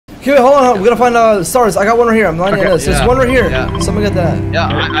Okay, hold on. We gotta find stars. I got one right here. I'm landing on this. There's one right here. Yeah. Someone get that. Yeah,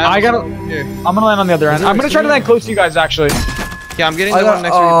 I got. I'm gonna land on the other end. I'm gonna try to land close to you guys, actually. Yeah, I'm getting the one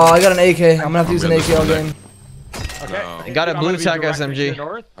next to you. Oh, I got an AK. I'm gonna have to use an AK all game. Okay. I got a blue tack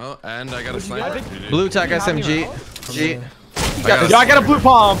SMG. Oh, and I got a sniper. Blue tack SMG. G. Yeah, I got a blue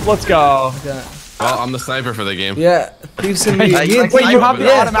pump. Let's go. Well, I'm the sniper for the game. Yeah. Thiefs and me. Wait, you have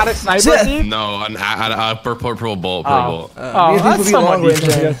the automatic sniper? Yeah. No, an purple bolt. Oh, that's somewhat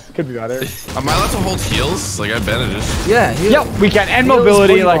decent. Could be better. Am I allowed to hold heals? Like I have bandages. Yeah. Yep, we can. And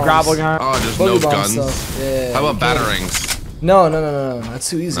mobility, like grapple gun. Oh, just no guns. Yeah. How about batarangs? No. That's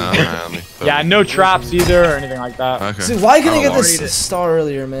too easy. Yeah, no traps either or anything like that. Okay. See, why couldn't I get this star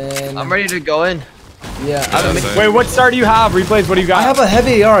earlier, man? I'm ready to go in. Yeah. Wait, what star do you have? Replays, what do you got? I have a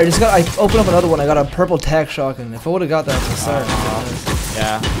heavy AR. I opened up another one. I got a purple tac shotgun. If I would have got that at the start.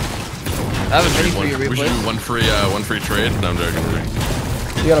 Yeah. I have a mini for you, We should do one free trade. No, I'm joking.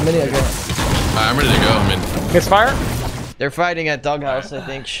 You got a mini, I guess. I'm ready to go. I mean, Misfire? They're fighting at doghouse, I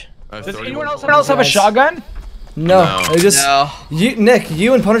think. Does anyone else have a shotgun? No. They just Nick,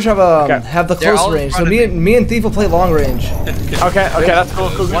 you and Punisher have the close range. So me and Thief will play long range. Okay, that's cool.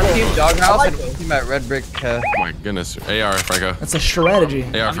 One team doghouse and one team at red brick. oh my goodness, AR Franco. That's a strategy.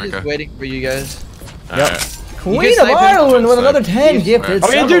 AR I'm Franco. just waiting for you guys. Yep. Queen of Ireland with another 10 gifted.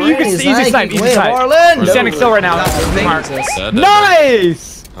 Oh yeah, dude, you can easy snipe. Queen of Ireland. You're standing still right now.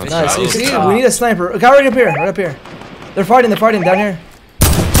 Nice. Nice. You see, we need a sniper. A guy right up here. They're fighting down here.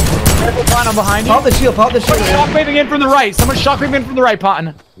 I'm behind you. Pop the shield. Shockwaving in from the right. Someone's shockwaving in from the right,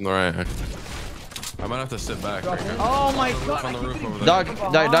 Potton. Alright. I might have to sit back. Oh my god. On the roof over there.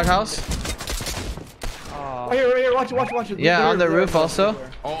 Doghouse. Oh, here, watch it. Yeah, on the roof also.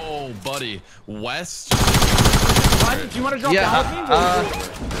 Oh, buddy. West. Do you want to drop down with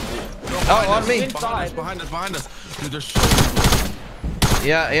me? Oh, on me. Behind us. Dude, there's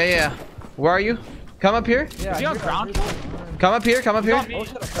Yeah. Where are you? Come up here. Is he on ground? Come up here.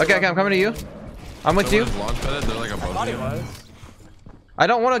 Okay, I'm coming to you. I'm with you. They're like above you. I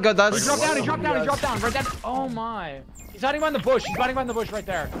don't want to go. That's. He dropped down. Right there. Oh my. He's hiding behind the bush. Right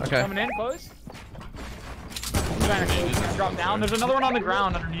there. Okay. Coming in close. He's trying to drop down. There's another one on the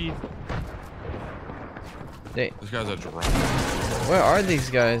ground underneath. Hey. This guy's a drone. Where are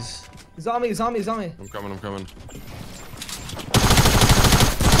these guys? He's on me. I'm coming.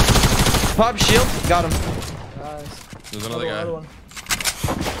 Pop shield. Got him. Nice. There's another guy.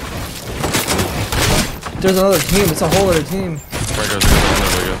 There's another team. It's a whole other team.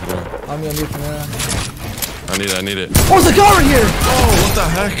 I'm gonna need for that. I need it. Oh, there's a guy right here! Oh, what the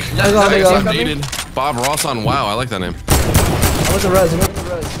heck? I got updated. Bob Ross on WoW. I like that name. I'm with the res.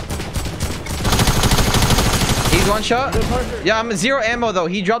 He's one shot? Yeah, I'm 0 ammo though.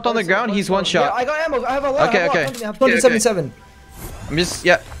 He dropped on the ground. He's one shot. Yeah, I got ammo. I have a lot. Okay. I have 277. I'm just,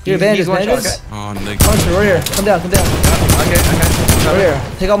 yeah. Here, He's one shot. bandages. Oh, Nick. Puncher, right here. Come down. Okay. Right here.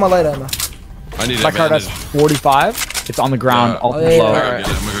 Take all my light ammo. I need My card has 45. It's on the ground, all low. I'm gonna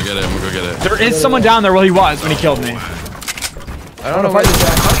go get it. There is someone down there. Well, he was when he killed me. I don't know where this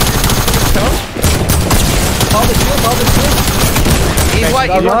guy. Pop the shield. He's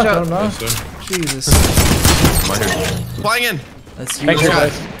white. He's one shot. Jesus. Flying in. That's Thank you,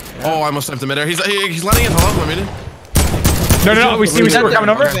 guys. Oh, I almost sniped him midair. He's landing in. Hello, let me in. No. We see we're coming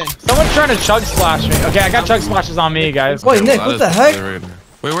over. Someone's trying to chug splash me. Okay, I got chug splashes on me, guys. Wait, Nick, what the heck?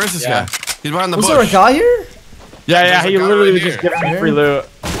 Wait, where's this guy? He's behind the bush. Was there a guy here? Yeah, he literally was just giving me free loot.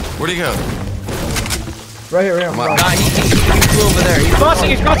 Where'd he go? Right here. Nah, he flew over there. He's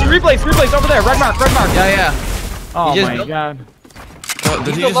crossing. Replays over there. Red mark. Yeah. Oh my god.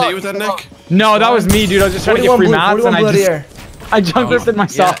 Did he just hit you with that, Nick? No, that was me, dude. I was just trying to get free mats and I jumped this in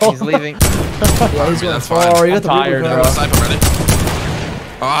myself. Yeah, he's leaving. Yeah, he's going far. You got the tired, bro. Sniper ready.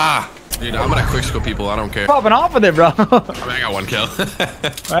 Ah, dude, I'm gonna quick scope people. I don't care. Popping off with it, bro. I got one kill.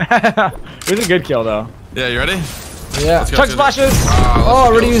 It was a good kill, though. Yeah, you ready? Yeah. Chug splashes. Oh, I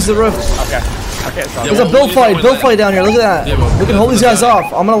already used the roof. Okay. There's a build fight down here. Look at that. We can hold these guys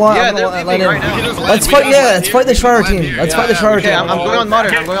off. I'm gonna line in. Let's fight. Yeah, let's fight the Shire team. Let's fight the Shire team. Okay, I'm going on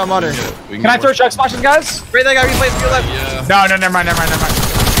modern. Can I throw chug splashes, guys? Wait, that guy replays to your left. Yeah. No, never mind.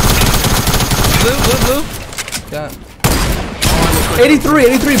 Blue. Yeah.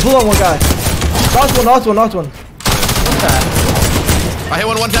 83 blue on one guy. Knocked one. I hit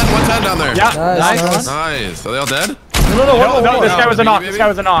one 110 down there. Yeah. Nice. Are they all dead? No, this guy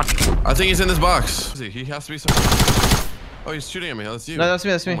was a knock. I think he's in this box. He has to be some. Oh, he's shooting at me. That's you. No, that's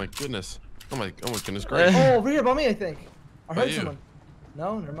me. Oh my goodness. Oh my goodness gracious. Oh, over here by me, I think. I heard you? someone.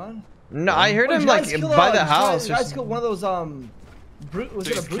 No, never mind. No, I heard him like by the house. Guys killed one of those was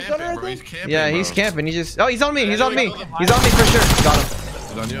it a brute gunner? I think. Yeah, he's camping. Oh, he's on me. He's on me for sure. Got him.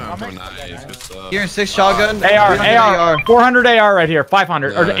 On you. I'm coming. Nice. Good stuff. Here, 6 shotgun. AR. 400 AR right here.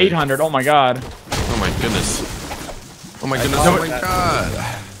 500 or 800. Oh my god. Oh my goodness. Oh my goodness. Oh my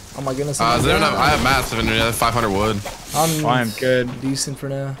god. Oh my goodness. I have mats in there. 500 wood. I'm good. Decent for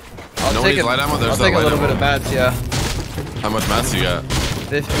now. I'll take light ammo? I'll take a little bit of mats, yeah. How much mats you got?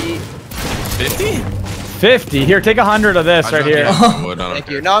 50. 50? 50. Here, take 100 of this right here. Thank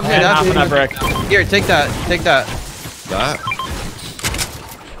you. No, I'm good. Half of that brick. Here, take that. Take that. That?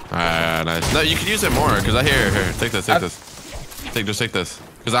 Alright, nice. No, you can use it more, because here, take this, just take this.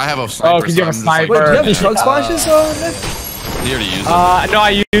 Because I have a sniper. Oh, because you have a sniper. Wait, do you have any chug splashes, Nick? You already used them. No,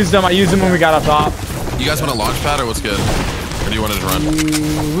 I used them. I used them when we got up top. You guys want a launch pad or what's good? Or do you want to just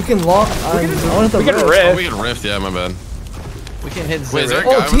run? We can launch. We can rift. Oh, we can rift, yeah, my bad. We can hit Wait, is there a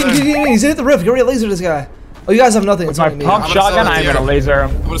Oh, guy over there? he's hit the rift. Go laser this guy. Oh, you guys have nothing. With my pump shotgun, I'm gonna laser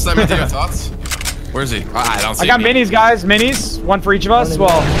him. I'm gonna snipe with your thoughts. Where is he? I don't see him. I got minis, guys. Minis. One for each of us.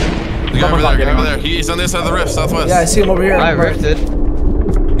 Well, The guy over there. He's on the other side of the rift, southwest. Yeah, I see him over here. I rifted.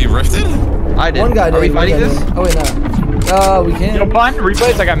 He rifted? I did. One guy did. Are we fighting this? Oh, wait, no. We can. yo, bun,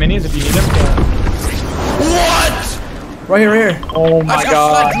 replays. I got minis if you need them. What? Right here. Oh my I got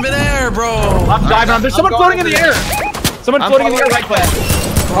god. sniped midair, bro. I'm diving on. There's someone floating in the air. Someone floating in the air right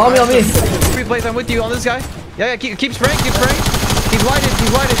there. On me. Replays, I'm with you on this guy. Yeah, keep spraying. He's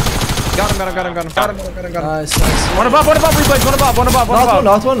whited. Got him. Nice. One above, replays. One above.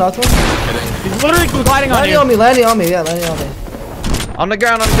 Knocked one. He's literally gliding on you. Landing on me. Yeah, landing on me. On the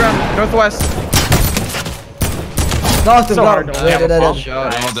ground. Northwest. Knocked him. So Got hard him. to Yeah, land. dead. They're all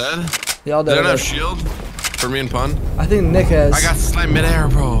dead? Yeah, all They don't dead. have shield? For me and Pun? I think Nick has. I got sniped midair,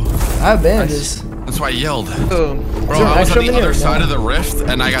 bro. I have bandages. That's why I yelled. Boom. Bro, I was on the other side of the rift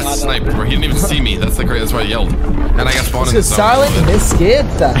and I got sniped, bro. He didn't even see me. That's why I yelled. And I got spawned in the zone. Silent biscuit.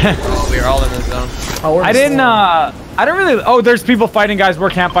 We are all in the zone. I don't really. Oh, there's people fighting, guys.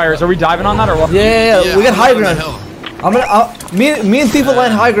 We're campfires. Are we diving on that or what? Yeah. We got high on the ground. hill. Me and Thief will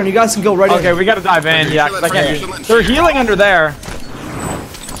land high ground. You guys can go right in. Okay, we gotta dive in. Yeah, 'cause I can't. They're healing under there.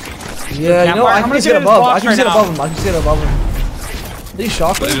 Yeah, you know, I can just get above. I can just get above him. Did he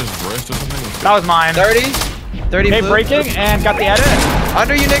shock me? They just rift or something? That was mine. 30 Okay, blue. breaking and got the edit.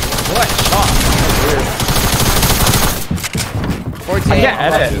 Under you, Nick. What shot? 14. I can't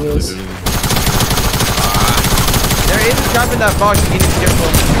edit. There is a trap in that box. You need to be careful.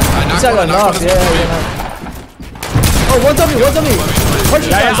 I knocked Got one, enough. Yeah. Oh, one's on me. Yeah,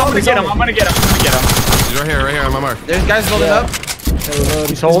 I'm gonna get him. I'm gonna get him. He's right here on my mark. There's guys building up.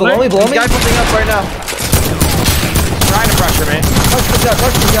 He's holding. Below There's me. guys building up right now. Trying to pressure me. Touch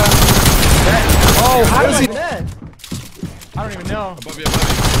the guy. Oh, how does he? I I don't even know. Above you.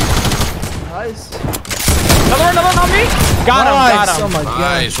 Nice. Another one on me. Got him. Oh my god.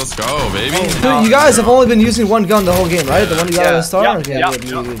 Nice, let's go, baby. Dude, you guys have only been using one gun the whole game, right? The one you got at the start? Yeah. Okay, Yeah.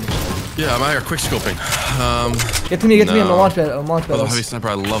 good. Yeah, I'm out here quick scoping. Get to me on the No. launch pad. Oh, heavy sniper,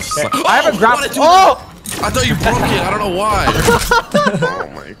 I love sniper. I have a grab. Oh! Oh! I thought you broke it. I don't know why. Oh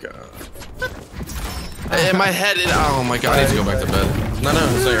my god. In my head, oh my god, I need to go back to bed. No,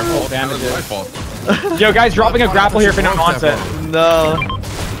 it's not your fault. It's my fault. Yo, guys, dropping a grapple here if anyone wants it. No.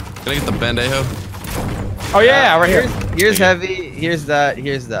 Can I get the bandejo? Oh yeah, right here. Here's heavy. Here's that.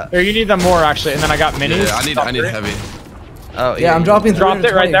 Here, you need them more actually, and then I got minis. Yeah, I need heavy. Oh Yeah, I'm dropping. Dropped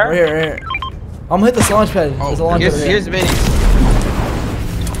it right there. Right here. I'm gonna hit this launch pad. There's a launch pad. Here's minis.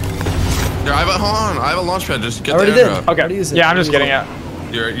 Here, hold on. I have a launch pad. Just get I already the did. airdrop. Okay. Yeah, I'm just getting it.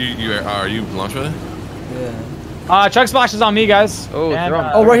 Are you launch pad? Yeah. Chug splash is on me, guys. Oh, And,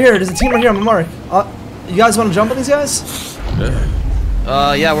 Oh, right here. There's a team right here on my mark. You guys want to jump on these guys?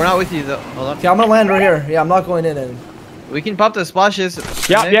 Yeah, we're not with you though. Hold on. Okay, I'm gonna land right here. Yeah, I'm not going in. We can pop the splashes.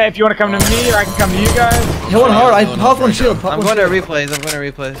 Yeah. If you want to come to me, or I can come to you guys. Hit one hard. I pop one shield. I'm going to replays.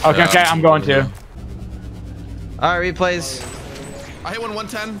 Okay, I'm going to. Alright, replays. I hit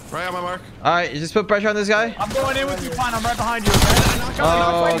 110 right on my mark. Alright, you just put pressure on this guy. I'm going in with you, fine. I'm right behind you. Okay?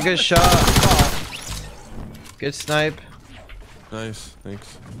 Oh, good shot. Good snipe. Nice,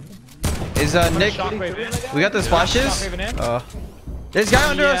 thanks. Is Nick? We got the splashes. There's a guy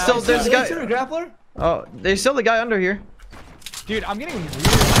under us. Still, there's a guy. Grappler? Oh, there's still a guy under here. Dude, I'm getting weird.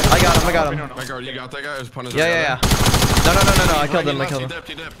 I got him. My guard, you got that guy? Or pun is Yeah. No. I killed him.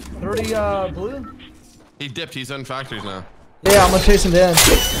 He dipped. 30 blue? He dipped. He's in factories now. Yeah, I'm gonna chase him down. I'm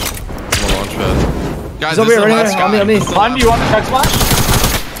gonna launch pad. Guys, He's over here, right here. On me. Fun, do you want the chug splash?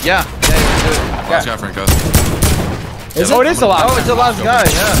 Yeah. Last guy, Franco. Is Oh, it is the last. Oh, it's the last guy.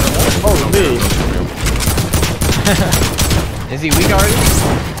 Yeah. Holy. Is he weak already?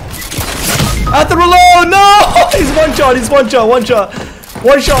 At the reload! No! He's one shot.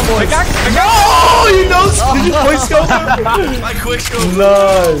 One shot, boys. No, you know. Did you quick scope? I quick scope.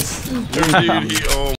 Nice. Dude, he. Oh.